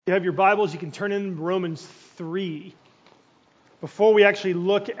You have your Bibles, you can turn in Romans 3. Before we actually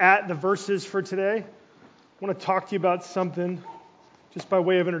look at the verses for today, I want to talk to you about something just by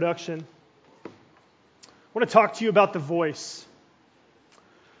way of introduction. I want to talk to you about The Voice.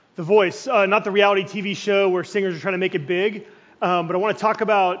 The Voice, not the reality TV show where singers are trying to make it big, but I want to talk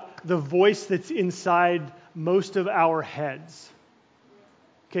about the voice that's inside most of our heads.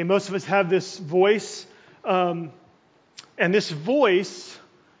 Okay, most of us have this voice, and this voice,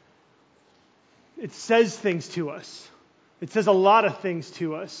 it says things to us. It says a lot of things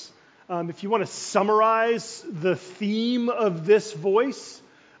to us. If you want to summarize the theme of this voice,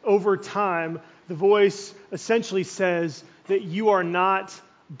 over time, the voice essentially says that you are not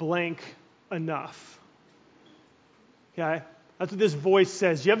blank enough. Okay? That's what this voice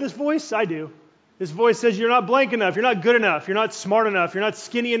says. Do you have this voice? I do. This voice says you're not blank enough, you're not good enough, you're not smart enough, you're not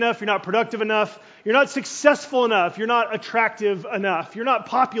skinny enough, you're not productive enough, you're not successful enough, you're not attractive enough, you're not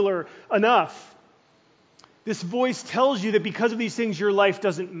popular enough. This voice tells you that because of these things, your life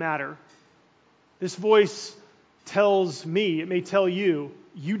doesn't matter. This voice tells me, it may tell you,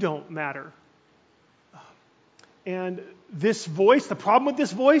 you don't matter. And this voice, the problem with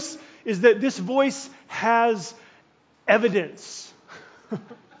this voice is that this voice has evidence.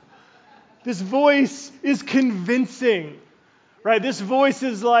 This voice is convincing, right? This voice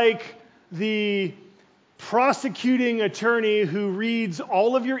is like the prosecuting attorney who reads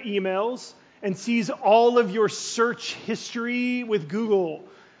all of your emails and sees all of your search history with Google.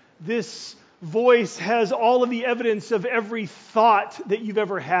 This voice has all of the evidence of every thought that you've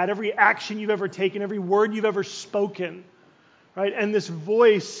ever had, every action you've ever taken, every word you've ever spoken, right? And this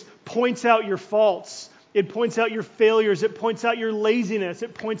voice points out your faults. It points out your failures. It points out your laziness.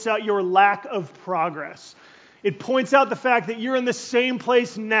 It points out your lack of progress. It points out the fact that you're in the same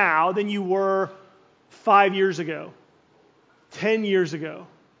place now than you were 5 years ago, 10 years ago.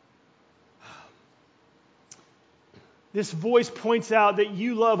 This voice points out that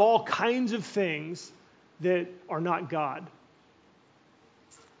you love all kinds of things that are not God.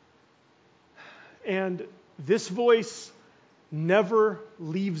 And this voice never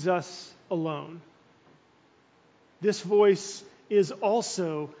leaves us alone. This voice is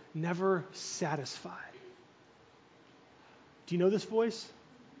also never satisfied. Do you know this voice?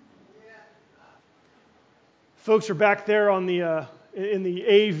 Yeah. Folks are back there on the in the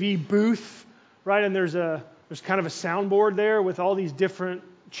AV booth, right? And there's kind of a soundboard there with all these different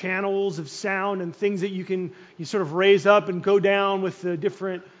channels of sound and things that you sort of raise up and go down with the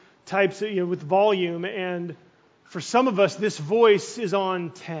different types of, with volume. And for some of us, this voice is on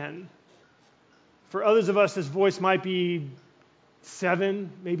 10. For others of us, this voice might be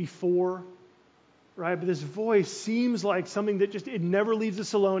 7, maybe 4, right? But this voice seems like something that it never leaves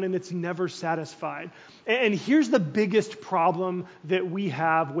us alone and it's never satisfied. And here's the biggest problem that we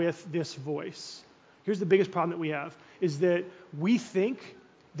have with this voice. Here's the biggest problem that we have, is that we think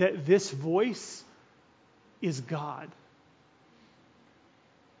that this voice is God.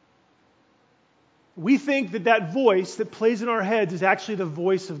 We think that voice that plays in our heads is actually the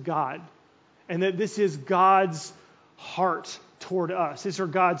voice of God, and that this is God's heart toward us. These are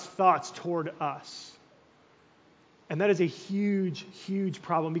God's thoughts toward us. And that is a huge, huge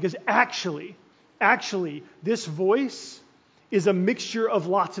problem, because actually, this voice is a mixture of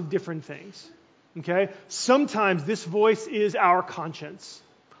lots of different things. Okay? Sometimes this voice is our conscience,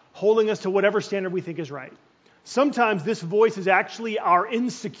 holding us to whatever standard we think is right. Sometimes this voice is actually our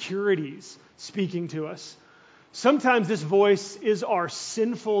insecurities speaking to us. Sometimes this voice is our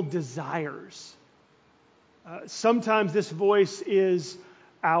sinful desires. Sometimes this voice is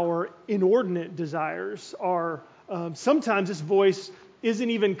our inordinate desires. Sometimes this voice isn't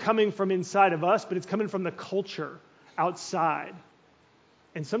even coming from inside of us, but it's coming from the culture outside.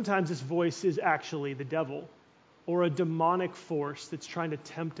 And sometimes this voice is actually the devil or a demonic force that's trying to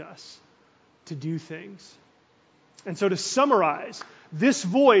tempt us to do things. And so to summarize, this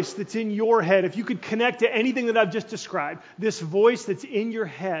voice that's in your head, if you could connect to anything that I've just described, this voice that's in your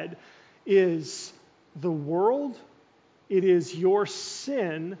head is the world, it is your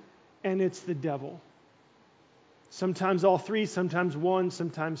sin, and it's the devil. Sometimes all three, sometimes one,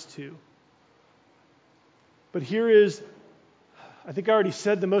 sometimes two. But here is, I think I already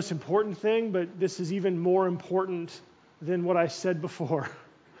said the most important thing, but this is even more important than what I said before.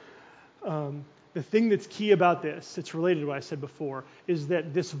 The thing that's key about this, it's related to what I said before, is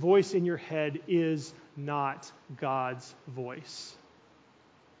that this voice in your head is not God's voice.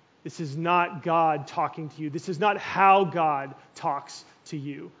 This is not God talking to you. This is not how God talks to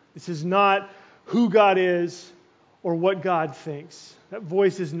you. This is not who God is or what God thinks. That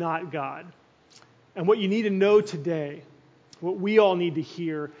voice is not God. And what you need to know today what we all need to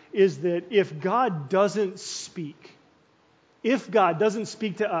hear is that if God doesn't speak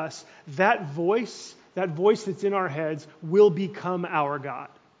to us, that voice that's in our heads will become our God.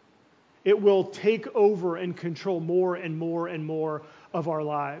 It will take over and control more and more and more of our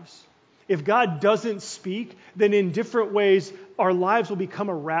lives. If God doesn't speak, then in different ways, our lives will become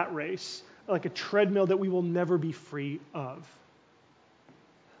a rat race, like a treadmill that we will never be free of.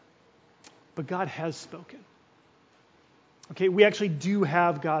 But God has spoken. Okay, we actually do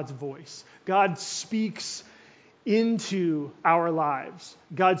have God's voice. God speaks into our lives.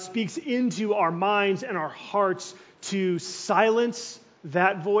 God speaks into our minds and our hearts to silence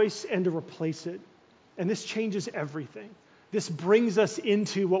that voice and to replace it. And this changes everything. This brings us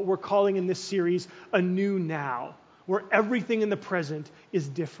into what we're calling in this series a new now, where everything in the present is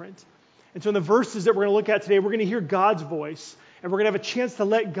different. And so in the verses that we're going to look at today, we're going to hear God's voice, and we're going to have a chance to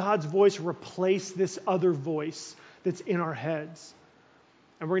let God's voice replace this other voice that's in our heads.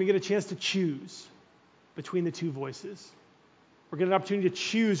 And we're going to get a chance to choose between the two voices. We're going to get an opportunity to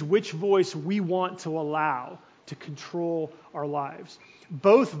choose which voice we want to allow to control our lives.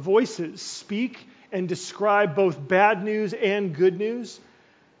 Both voices speak and describe both bad news and good news,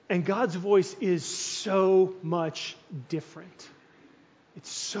 and God's voice is so much different. It's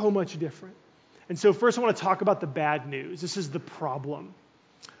so much different. And so first I want to talk about the bad news. This is the problem.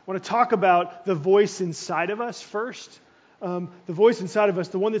 I want to talk about the voice inside of us first. The voice inside of us,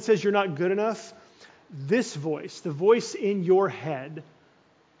 the one that says you're not good enough. This voice, the voice in your head,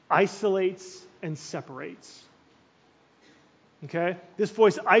 isolates and separates. Okay? This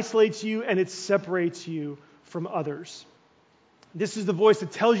voice isolates you and it separates you from others. This is the voice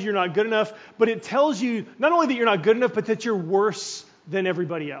that tells you you're not good enough, but it tells you not only that you're not good enough, but that you're worse than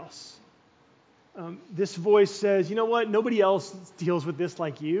everybody else. This voice says, you know what? Nobody else deals with this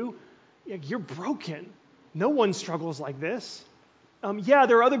like you. You're broken. No one struggles like this. Yeah,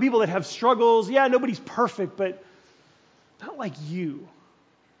 there are other people that have struggles. Yeah, nobody's perfect, but not like you.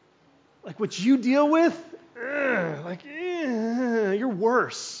 Like what you deal with, you're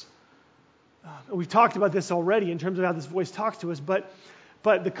worse. We've talked about this already in terms of how this voice talks to us, but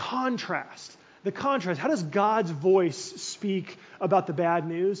the contrast, how does God's voice speak about the bad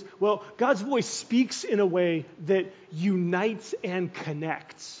news? Well, God's voice speaks in a way that unites and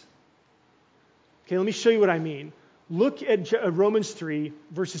connects. Okay, let me show you what I mean. Look at Romans 3,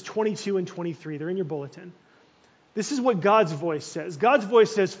 verses 22 and 23. They're in your bulletin. This is what God's voice says. God's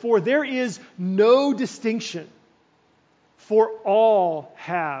voice says, "For there is no distinction, for all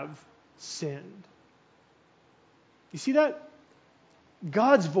have sinned." You see that?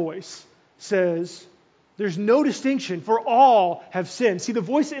 God's voice says, there's no distinction, for all have sinned. See, the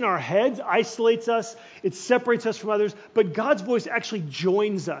voice in our heads isolates us, it separates us from others, but God's voice actually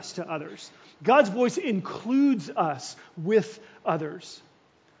joins us to others. God's voice includes us with others.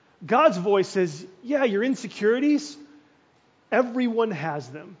 God's voice says, yeah, your insecurities, everyone has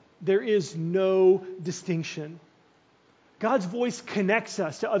them. There is no distinction. God's voice connects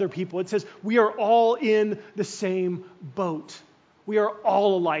us to other people. It says we are all in the same boat. We are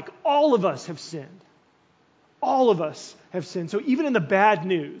all alike. All of us have sinned. All of us have sinned. So even in the bad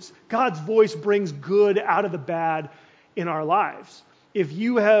news, God's voice brings good out of the bad in our lives. If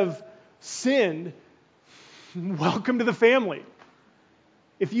you have sinned, welcome to the family.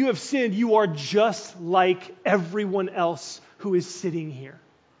 If you have sinned, you are just like everyone else who is sitting here.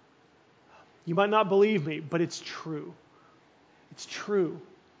 You might not believe me, but it's true. It's true.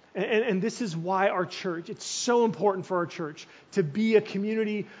 And this is why our church, it's so important for our church to be a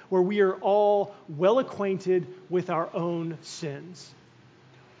community where we are all well acquainted with our own sins.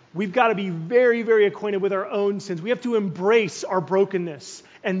 We've got to be very, very acquainted with our own sins. We have to embrace our brokenness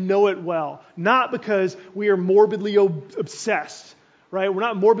and know it well. Not because we are morbidly obsessed, right? We're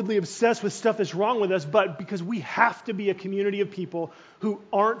not morbidly obsessed with stuff that's wrong with us, but because we have to be a community of people who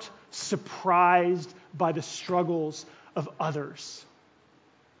aren't surprised by the struggles of others.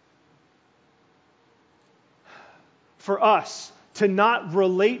 For us to not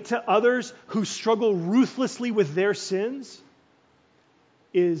relate to others who struggle ruthlessly with their sins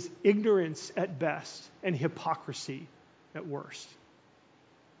is ignorance at best and hypocrisy at worst.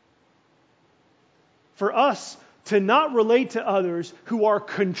 For us to not relate to others who are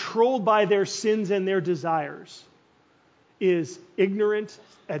controlled by their sins and their desires is ignorant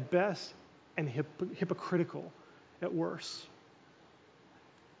at best and hypocritical at worst.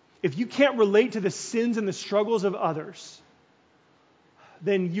 If you can't relate to the sins and the struggles of others,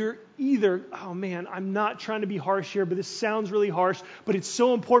 then you're either, oh man, I'm not trying to be harsh here, but this sounds really harsh, but it's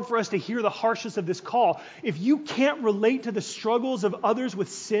so important for us to hear the harshness of this call. If you can't relate to the struggles of others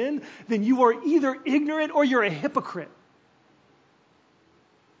with sin, then you are either ignorant or you're a hypocrite.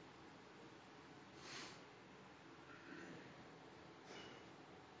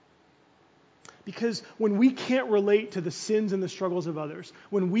 Because when we can't relate to the sins and the struggles of others,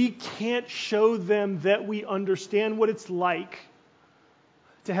 when we can't show them that we understand what it's like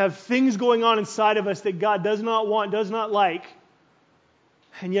to have things going on inside of us that God does not want, does not like,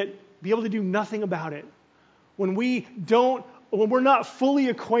 and yet be able to do nothing about it, when we're not fully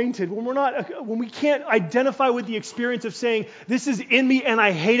acquainted, when we can't identify with the experience of saying, this is in me and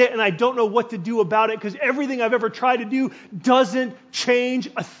I hate it and I don't know what to do about it because everything I've ever tried to do doesn't change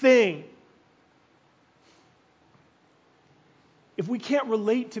a thing. If we can't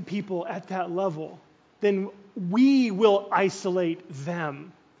relate to people at that level, then we will isolate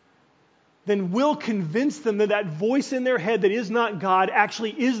them. Then we'll convince them that that voice in their head that is not God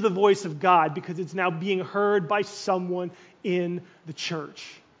actually is the voice of God because it's now being heard by someone in the church.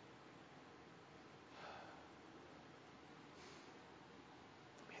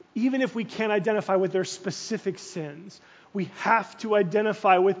 Even if we can't identify with their specific sins, we have to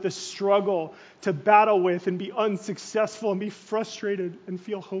identify with the struggle to battle with and be unsuccessful and be frustrated and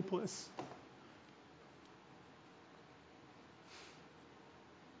feel hopeless.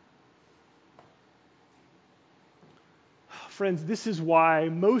 Friends, this is why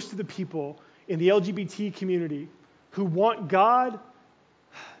most of the people in the LGBT community who want God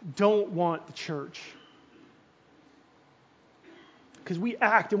don't want the church. Because we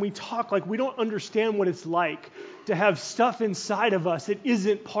act and we talk like we don't understand what it's like to have stuff inside of us that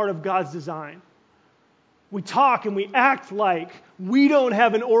isn't part of God's design. We talk and we act like we don't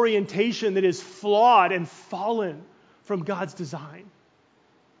have an orientation that is flawed and fallen from God's design.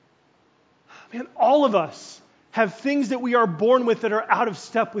 Man, all of us have things that we are born with that are out of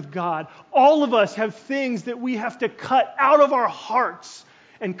step with God. All of us have things that we have to cut out of our hearts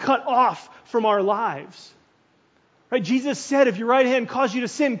and cut off from our lives. Right? Jesus said, if your right hand causes you to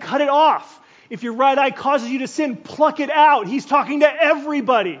sin, cut it off. If your right eye causes you to sin, pluck it out. He's talking to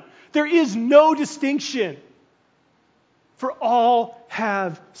everybody. There is no distinction. For all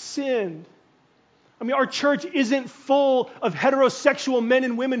have sinned. I mean, our church isn't full of heterosexual men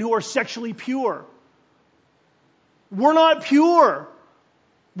and women who are sexually pure. We're not pure.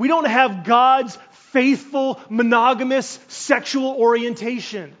 We don't have God's faithful, monogamous sexual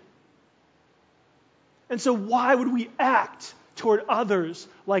orientation. And so why would we act toward others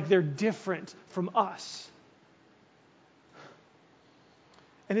like they're different from us?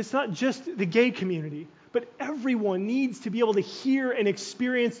 And it's not just the gay community, but everyone needs to be able to hear and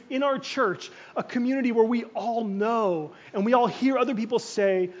experience in our church a community where we all know and we all hear other people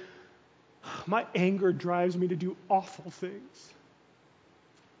say, my anger drives me to do awful things.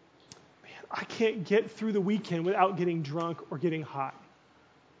 Man, I can't get through the weekend without getting drunk or getting high.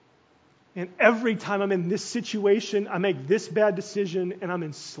 And every time I'm in this situation, I make this bad decision and I'm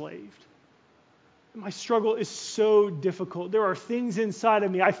enslaved. My struggle is so difficult. There are things inside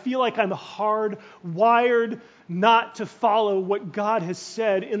of me. I feel like I'm hardwired not to follow what God has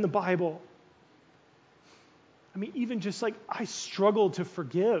said in the Bible. I mean, even just like I struggle to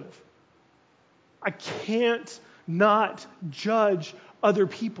forgive. I can't not judge other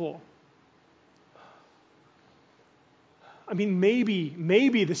people. I mean,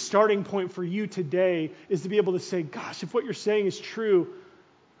 maybe the starting point for you today is to be able to say, gosh, if what you're saying is true,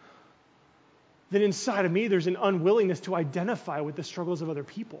 then inside of me there's an unwillingness to identify with the struggles of other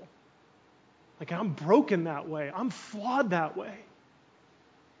people. Like I'm broken that way. I'm flawed that way.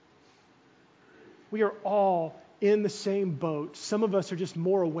 We are all in the same boat. Some of us are just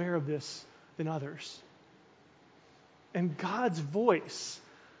more aware of this than others. And God's voice,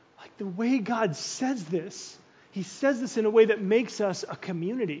 like the way God says this, He says this in a way that makes us a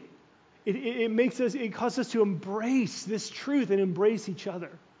community. It causes us to embrace this truth and embrace each other.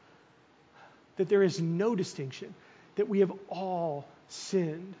 That there is no distinction, that we have all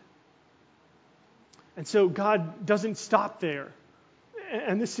sinned. And so God doesn't stop there.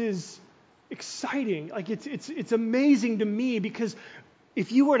 And this is exciting. Like it's amazing to me because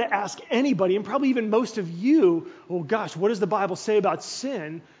if you were to ask anybody, and probably even most of you, oh gosh, what does the Bible say about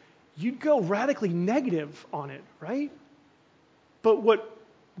sin? You'd go radically negative on it, right? But what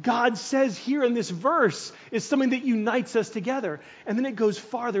God says here in this verse is something that unites us together. And then it goes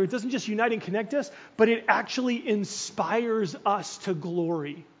farther. It doesn't just unite and connect us, but it actually inspires us to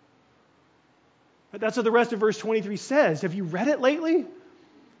glory. That's what the rest of verse 23 says. Have you read it lately?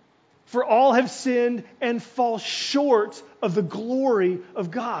 For all have sinned and fall short of the glory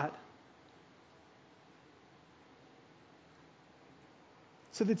of God.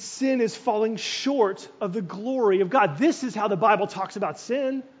 So that sin is falling short of the glory of God. This is how the Bible talks about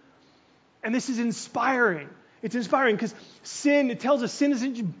sin. And this is inspiring. It's inspiring because sin, it tells us sin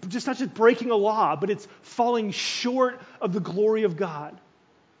isn't just not just breaking a law, but it's falling short of the glory of God.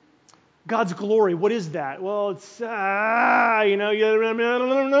 God's glory, what is that? Well, it's, no.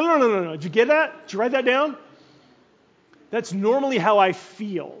 Did you get that? Did you write that down? That's normally how I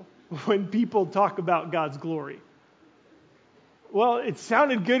feel when people talk about God's glory. Well, it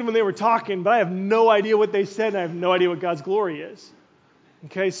sounded good when they were talking, but I have no idea what they said, and I have no idea what God's glory is.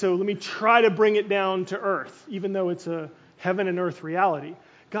 Okay, so let me try to bring it down to earth, even though it's a heaven and earth reality.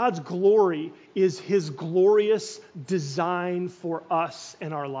 God's glory is his glorious design for us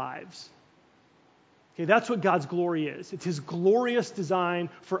and our lives. Okay, that's what God's glory is. It's his glorious design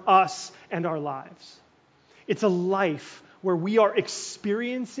for us and our lives. It's a life where we are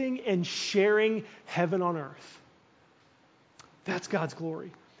experiencing and sharing heaven on earth. That's God's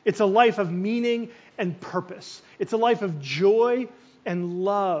glory. It's a life of meaning and purpose. It's a life of joy and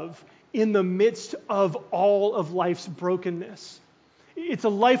love in the midst of all of life's brokenness. It's a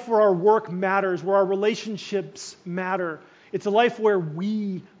life where our work matters, where our relationships matter. It's a life where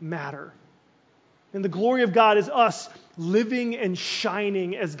we matter. And the glory of God is us living and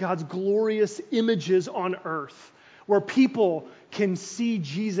shining as God's glorious images on earth, where people can see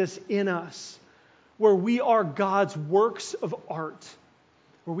Jesus in us, where we are God's works of art,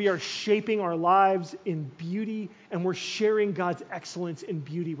 where we are shaping our lives in beauty and we're sharing God's excellence in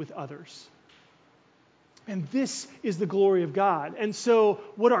beauty with others. And this is the glory of God. And so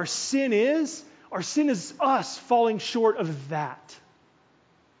what our sin is us falling short of that.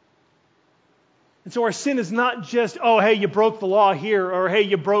 And so our sin is not just, oh, hey, you broke the law here, or hey,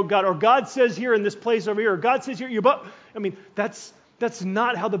 you broke God, or God says here in this place over here, or God says here, that's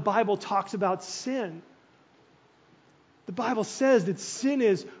not how the Bible talks about sin. The Bible says that sin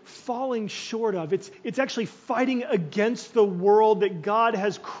is falling short of. It's actually fighting against the world that God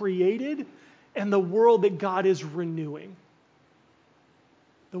has created and the world that God is renewing.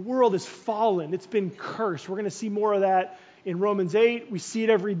 The world is fallen. It's been cursed. We're going to see more of that in Romans 8. We see it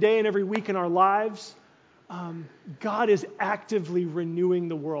every day and every week in our lives. God is actively renewing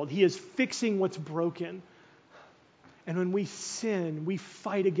the world. He is fixing what's broken. And when we sin, we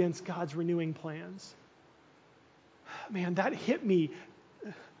fight against God's renewing plans. Man, that hit me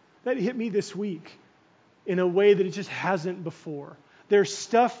this week in a way that it just hasn't before. There's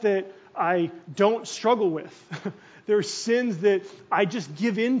stuff that I don't struggle with. There's sins that I just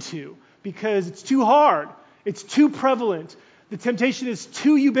give into because it's too hard. It's too prevalent. The temptation is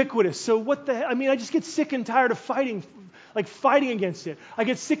too ubiquitous. So I just get sick and tired of fighting against it. I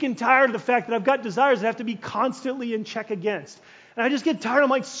get sick and tired of the fact that I've got desires that have to be constantly in check against. And I just get tired. I'm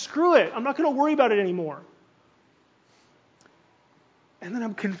like, screw it. I'm not going to worry about it anymore. And then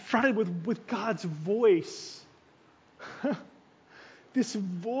I'm confronted with God's voice. This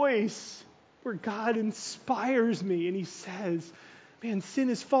voice where God inspires me and he says, man, sin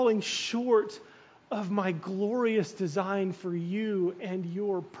is falling short of my glorious design for you and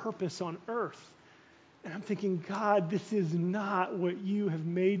your purpose on earth. And I'm thinking, God, this is not what you have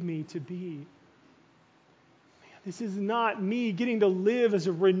made me to be. Man, this is not me getting to live as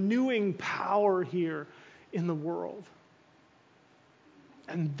a renewing power here in the world.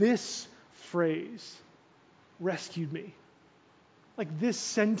 And this phrase rescued me. Like this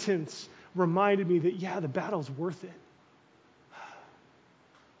sentence reminded me that, yeah, the battle's worth it.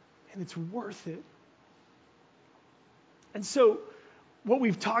 And it's worth it. And so what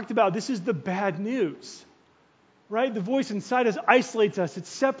we've talked about, this is the bad news, right? The voice inside us isolates us, it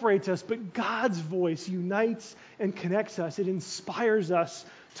separates us, but God's voice unites and connects us. It inspires us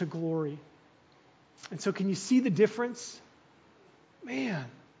to glory. And so can you see the difference? Man.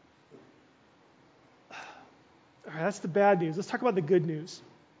 All right, that's the bad news. Let's talk about the good news.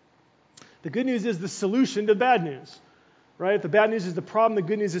 The good news is the solution to the bad news, right? The bad news is the problem. The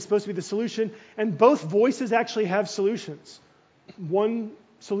good news is supposed to be the solution. And both voices actually have solutions. One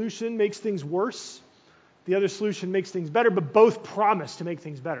solution makes things worse. The other solution makes things better, but both promise to make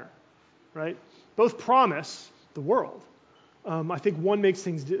things better, right? Both promise the world. I think one makes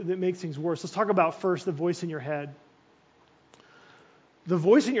things worse. Let's talk about first the voice in your head. The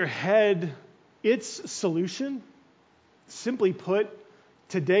voice in your head, its solution, simply put,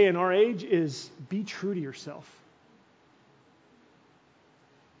 today in our age is be true to yourself.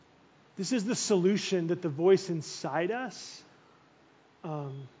 This is the solution that the voice inside us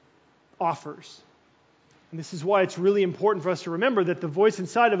offers. And this is why it's really important for us to remember that the voice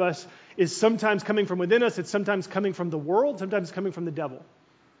inside of us is sometimes coming from within us, it's sometimes coming from the world, sometimes coming from the devil.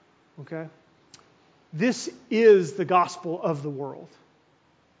 Okay? This is the gospel of the world.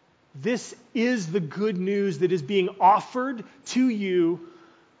 This is the good news that is being offered to you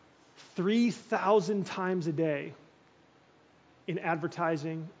 3,000 times a day in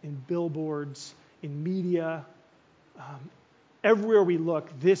advertising, in billboards, in media, Everywhere we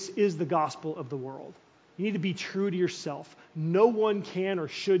look, this is the gospel of the world. You need to be true to yourself. No one can or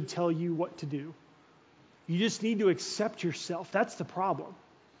should tell you what to do. You just need to accept yourself. That's the problem.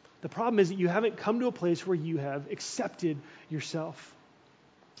 The problem is that you haven't come to a place where you have accepted yourself.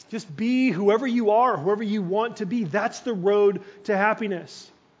 Just be whoever you are, whoever you want to be. That's the road to happiness.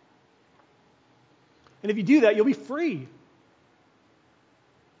 And if you do that, you'll be free.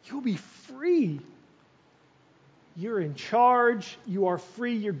 You'll be free. You're in charge. You are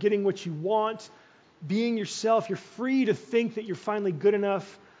free. You're getting what you want. Being yourself. You're free to think that you're finally good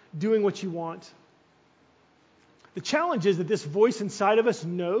enough doing what you want. The challenge is that this voice inside of us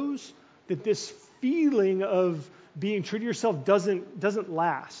knows that this feeling of being true to yourself doesn't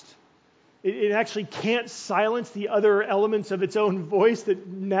last. It actually can't silence the other elements of its own voice that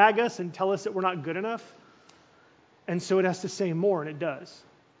nag us and tell us that we're not good enough. And so it has to say more, and it does.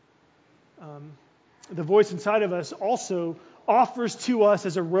 The voice inside of us also offers to us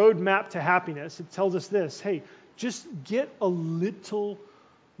as a roadmap to happiness. It tells us this: hey, just get a little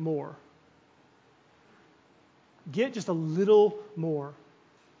more. Get just a little more.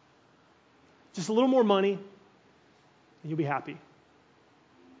 Just a little more money, and you'll be happy.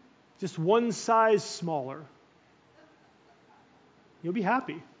 Just one size smaller. You'll be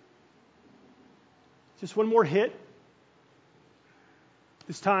happy. Just one more hit.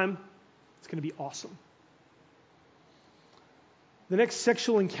 This time, it's going to be awesome. The next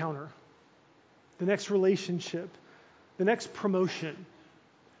sexual encounter, the next relationship, the next promotion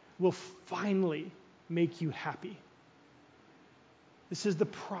will finally make you happy. This is the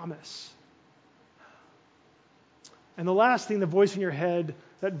promise. And the last thing, the voice in your head,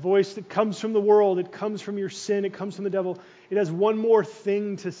 that voice that comes from the world, it comes from your sin, it comes from the devil, it has one more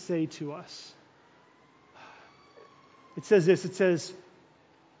thing to say to us. It says this, it says,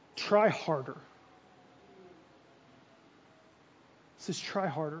 try harder. It says, try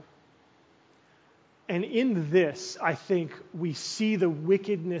harder. And in this, I think, we see the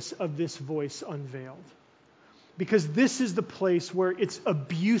wickedness of this voice unveiled. Because this is the place where its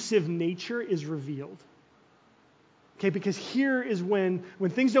abusive nature is revealed. Okay, because here is when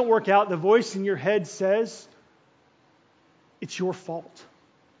things don't work out, the voice in your head says, it's your fault.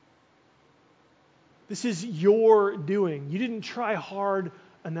 This is your doing. You didn't try hard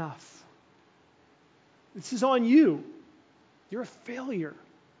enough. This is on you. You're a failure.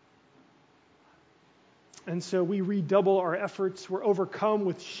 And so we redouble our efforts. We're overcome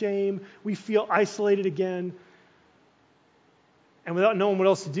with shame. We feel isolated again. And without knowing what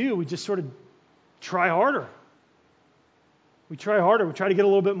else to do, we just sort of try harder. We try harder. We try to get a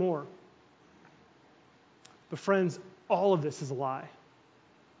little bit more. But friends, all of this is a lie.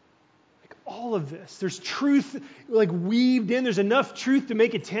 Like all of this. There's truth like weaved in. There's enough truth to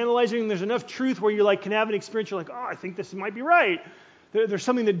make it tantalizing. There's enough truth where you like can have an experience. You're like, oh, I think this might be right. There's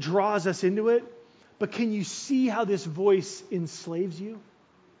something that draws us into it. But can you see how this voice enslaves you?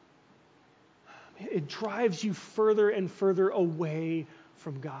 It drives you further and further away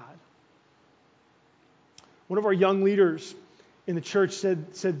from God. One of our young leaders in the church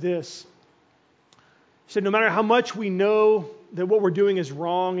said this. He said, no matter how much we know that what we're doing is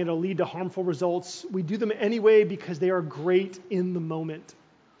wrong and it'll lead to harmful results, we do them anyway because they are great in the moment.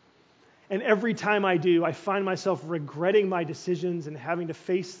 And every time I do, I find myself regretting my decisions and having to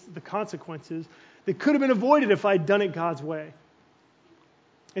face the consequences that could have been avoided if I'd done it God's way.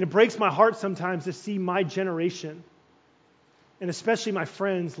 And it breaks my heart sometimes to see my generation, and especially my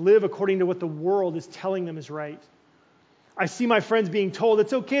friends, live according to what the world is telling them is right. I see my friends being told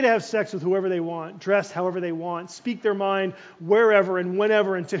it's okay to have sex with whoever they want, dress however they want, speak their mind wherever and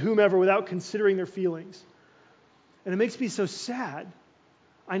whenever and to whomever without considering their feelings. And it makes me so sad.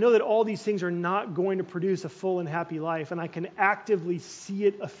 I know that all these things are not going to produce a full and happy life, and I can actively see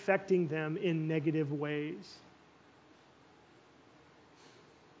it affecting them in negative ways.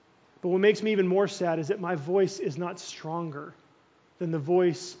 But what makes me even more sad is that my voice is not stronger than the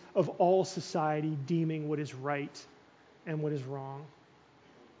voice of all society deeming what is right and what is wrong.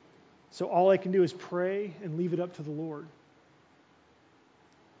 So all I can do is pray and leave it up to the Lord.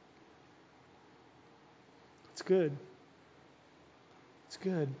 It's good. It's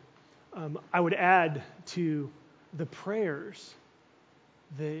good. I would add to the prayers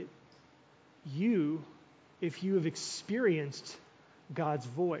that you, if you have experienced God's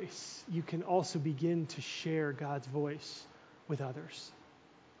voice, you can also begin to share God's voice with others.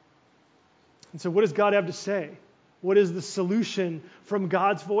 And so what does God have to say? What is the solution from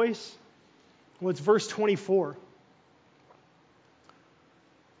God's voice? Well, it's verse 24.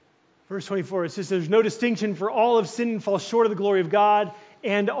 Verse 24, it says, there's no distinction, for all have sinned and fall short of the glory of God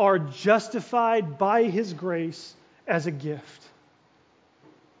and are justified by His grace as a gift.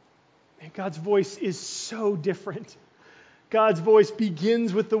 And God's voice is so different. God's voice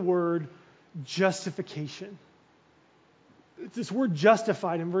begins with the word justification. It's this word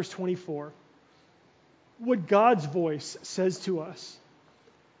justified in verse 24. What God's voice says to us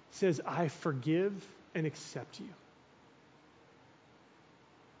says, I forgive and accept you.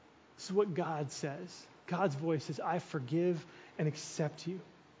 This is what God says. God's voice says, I forgive and accept you.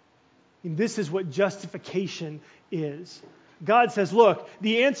 And this is what justification is. God says, look,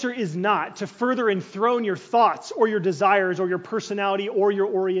 the answer is not to further enthrone your thoughts or your desires or your personality or your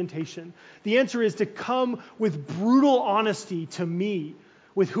orientation. The answer is to come with brutal honesty to me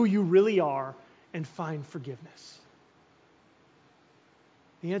with who you really are and find forgiveness.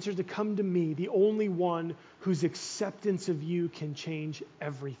 The answer is to come to me, the only one whose acceptance of you can change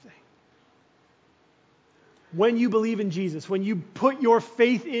everything. When you believe in Jesus, when you put your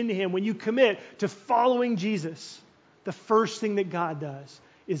faith in Him, when you commit to following Jesus, the first thing that God does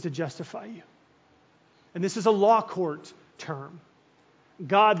is to justify you. And this is a law court term.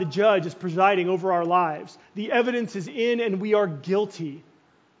 God, the judge, is presiding over our lives. The evidence is in and we are guilty.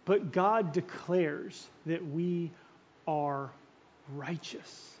 But God declares that we are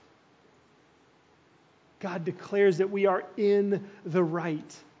righteous. God declares that we are in the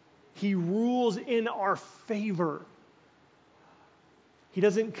right. He rules in our favor. He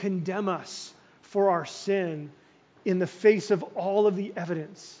doesn't condemn us for our sin in the face of all of the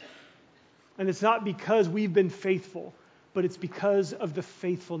evidence. And it's not because we've been faithful, but it's because of the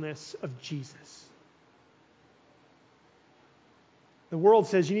faithfulness of Jesus. The world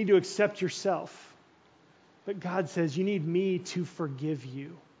says you need to accept yourself, but God says you need me to forgive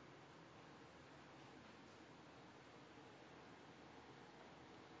you.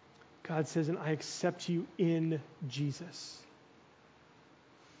 God says, and I accept you in Jesus.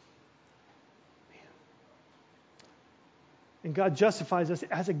 And God justifies us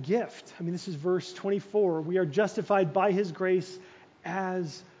as a gift. I mean, this is verse 24. We are justified by His grace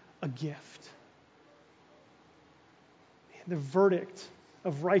as a gift. And the verdict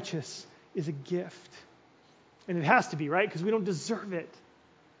of righteous is a gift. And it has to be, right? Because we don't deserve it.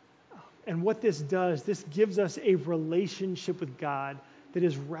 And what this does, this gives us a relationship with God that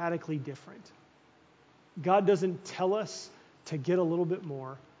is radically different. God doesn't tell us to get a little bit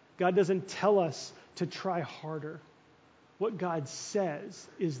more. God doesn't tell us to try harder. What God says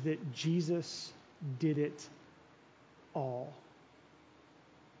is that Jesus did it all.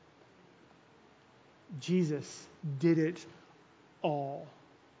 Jesus did it all.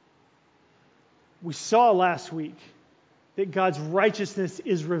 We saw last week that God's righteousness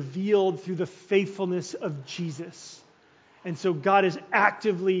is revealed through the faithfulness of Jesus. And so God is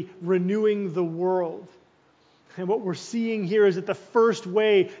actively renewing the world. And what we're seeing here is that the first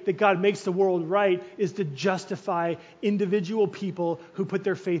way that God makes the world right is to justify individual people who put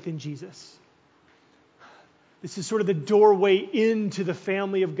their faith in Jesus. This is sort of the doorway into the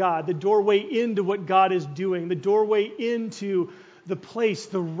family of God, the doorway into what God is doing, the doorway into the place,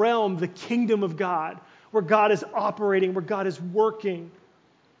 the realm, the kingdom of God, where God is operating, where God is working.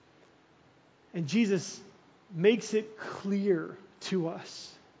 And Jesus makes it clear to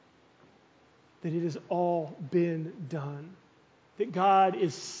us that it has all been done, that God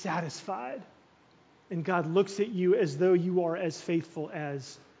is satisfied, and God looks at you as though you are as faithful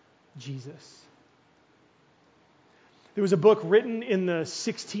as Jesus. There was a book written in the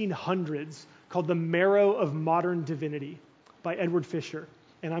 1600s called The Marrow of Modern Divinity by Edward Fisher,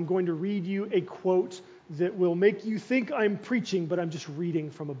 and I'm going to read you a quote that will make you think I'm preaching, but I'm just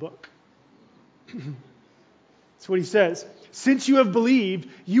reading from a book. That's what he says. Since you have believed,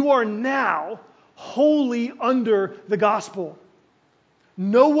 you are now wholly under the gospel.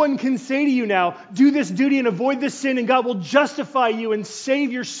 No one can say to you now, do this duty and avoid this sin, and God will justify you and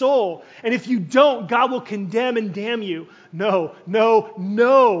save your soul. And if you don't, God will condemn and damn you. No, no,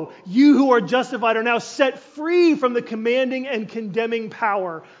 no. You who are justified are now set free from the commanding and condemning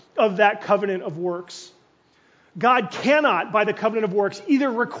power of that covenant of works. God cannot, by the covenant of works, either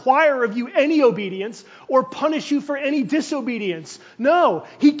require of you any obedience or punish you for any disobedience. No,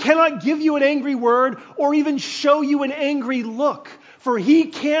 He cannot give you an angry word or even show you an angry look, for He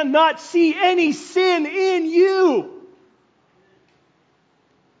cannot see any sin in you.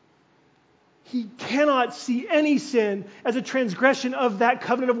 He cannot see any sin as a transgression of that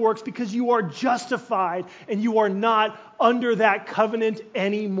covenant of works because you are justified and you are not under that covenant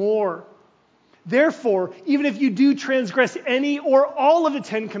anymore. Therefore, even if you do transgress any or all of the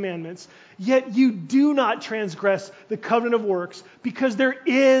 10 commandments, yet you do not transgress the covenant of works, because there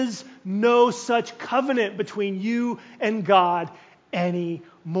is no such covenant between you and God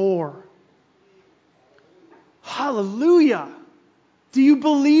anymore. Hallelujah! Do you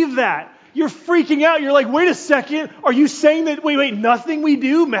believe that? You're freaking out. You're like, wait a second. Are you saying that, wait, nothing we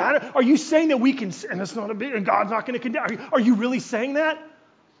do matter? Are you saying that we can, and it's not a bit, and God's not going to condemn? Are you really saying that?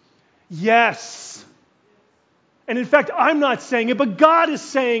 Yes. And in fact, I'm not saying it, but God is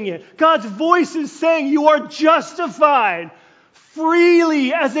saying it. God's voice is saying you are justified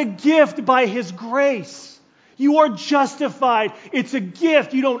freely as a gift by His grace. You are justified. It's a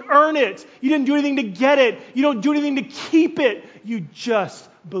gift. You don't earn it. You didn't do anything to get it. You don't do anything to keep it. You just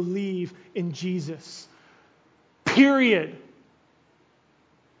believe in Jesus. Period.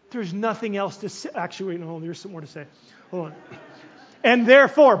 There's nothing else to say. Actually, wait, hold on. There's some more to say. Hold on. And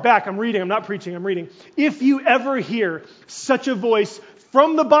therefore, I'm reading, I'm not preaching, I'm reading. If you ever hear such a voice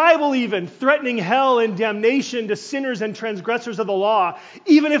from the Bible even, threatening hell and damnation to sinners and transgressors of the law,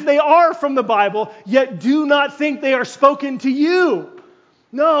 even if they are from the Bible, yet do not think they are spoken to you.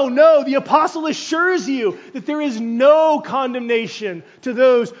 No, the apostle assures you that there is no condemnation to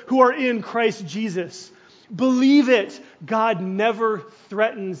those who are in Christ Jesus. Believe it, God never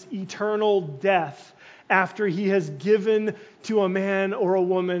threatens eternal death after He has given to a man or a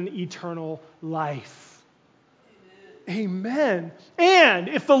woman eternal life. Amen. And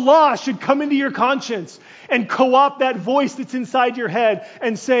if the law should come into your conscience and co-opt that voice that's inside your head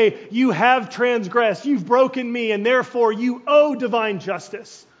and say, you have transgressed, you've broken me, and therefore you owe divine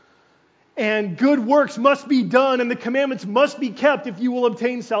justice, and good works must be done, and the commandments must be kept if you will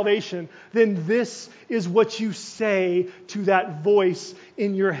obtain salvation, then this is what you say to that voice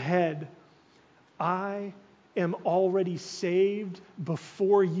in your head. I am already saved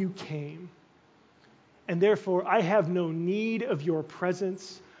before you came, and therefore I have no need of your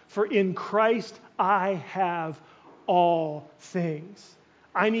presence, for in Christ I have all things.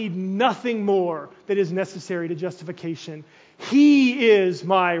 I need nothing more that is necessary to justification. He is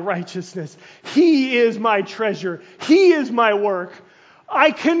my righteousness. He is my treasure. He is my work.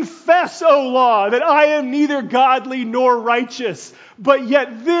 I confess, O law, that I am neither godly nor righteous, but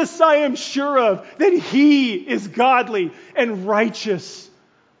yet this I am sure of, that He is godly and righteous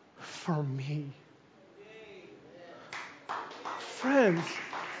for me. Friends,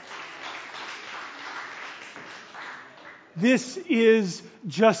 this is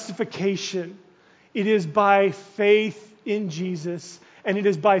justification. It is by faith in Jesus, and it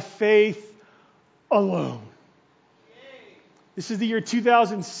is by faith alone. This is the year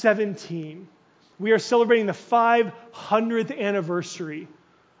 2017. We are celebrating the 500th anniversary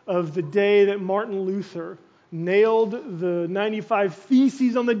of the day that Martin Luther nailed the 95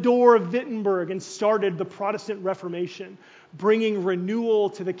 Theses on the door of Wittenberg and started the Protestant Reformation, bringing renewal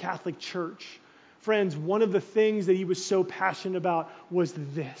to the Catholic Church. Friends, one of the things that he was so passionate about was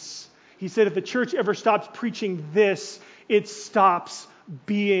this. He said if the church ever stops preaching this, it stops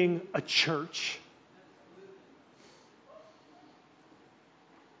being a church.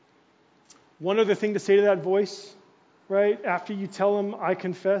 One other thing to say to that voice, right? After you tell him, I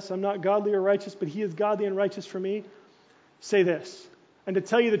confess I'm not godly or righteous, but He is godly and righteous for me, say this. And to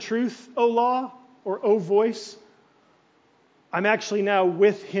tell you the truth, O law, or O voice, I'm actually now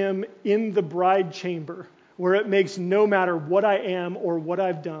with Him in the bride chamber, where it makes no matter what I am or what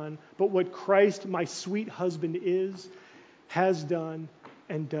I've done, but what Christ, my sweet husband, is, has done,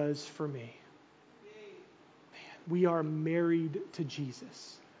 and does for me. Man, we are married to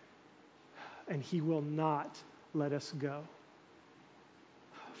Jesus, and He will not let us go.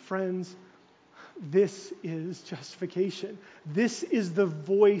 Friends, this is justification. This is the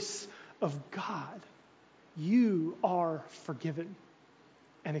voice of God. You are forgiven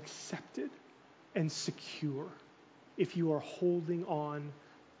and accepted and secure if you are holding on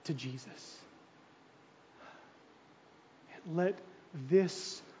to Jesus. Let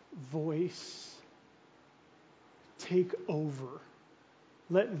this voice take over.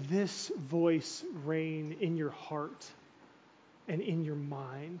 Let this voice reign in your heart and in your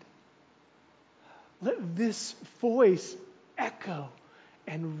mind. Let this voice echo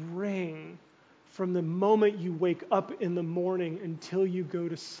and ring from the moment you wake up in the morning until you go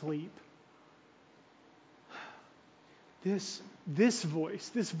to sleep. This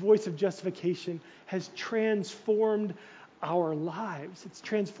voice of justification has transformed our lives. It's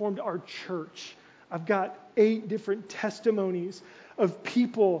transformed our church. I've got 8 different testimonies of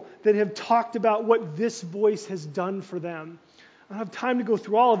people that have talked about what this voice has done for them. I don't have time to go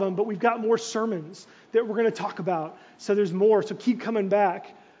through all of them, but we've got more sermons that we're going to talk about. So there's more, so keep coming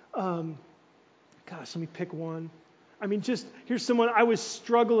back. Let me pick one. Here's someone, I was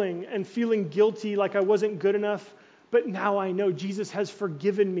struggling and feeling guilty like I wasn't good enough, but now I know Jesus has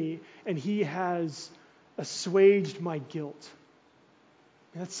forgiven me and He has assuaged my guilt.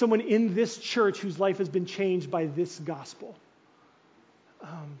 And that's someone in this church whose life has been changed by this gospel.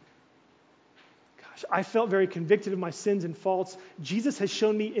 I felt very convicted of my sins and faults. Jesus has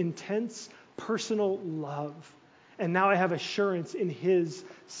shown me intense personal love, and now I have assurance in his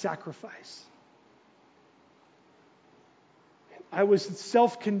sacrifice. I was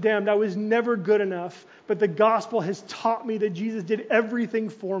self-condemned. I was never good enough, but the gospel has taught me that Jesus did everything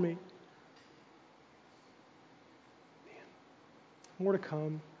for me. Man, more to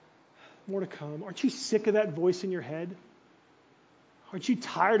come. More to come. Aren't you sick of that voice in your head? Aren't you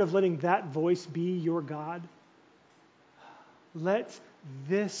tired of letting that voice be your God? Let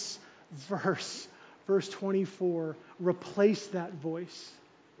this verse 24, replace that voice.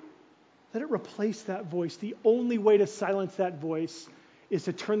 Let it replace that voice. The only way to silence that voice is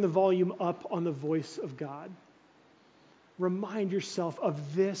to turn the volume up on the voice of God. Remind yourself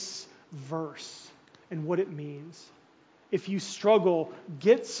of this verse and what it means. If you struggle,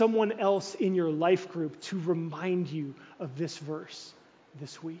 get someone else in your life group to remind you of this verse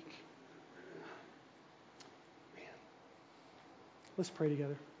this week. Man. Let's pray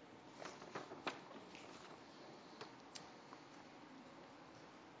together.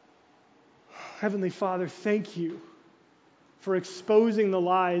 Heavenly Father, thank you for exposing the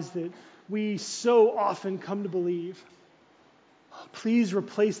lies that we so often come to believe. Please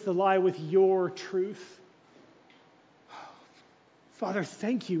replace the lie with your truth. Father,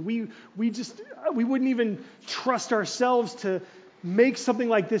 thank you. We wouldn't even trust ourselves to make something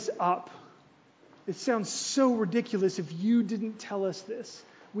like this up. It sounds so ridiculous if you didn't tell us this.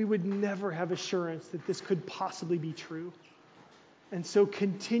 We would never have assurance that this could possibly be true. And so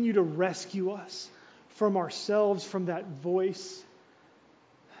continue to rescue us from ourselves, from that voice.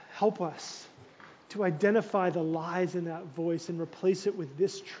 Help us to identify the lies in that voice and replace it with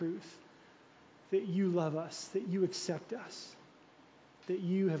this truth, that you love us, that you accept us, that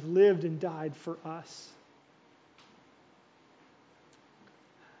you have lived and died for us.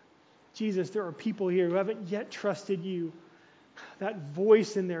 Jesus, there are people here who haven't yet trusted you. That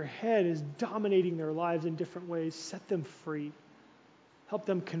voice in their head is dominating their lives in different ways. Set them free. Help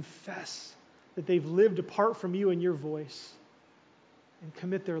them confess that they've lived apart from you and your voice and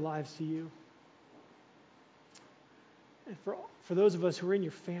commit their lives to you. And for those of us who are in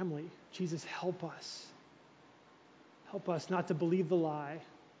your family, Jesus, help us. Help us not to believe the lie,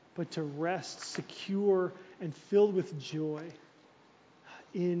 but to rest secure and filled with joy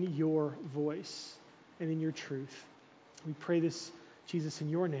in your voice and in your truth. We pray this, Jesus, in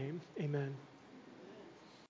your name. Amen.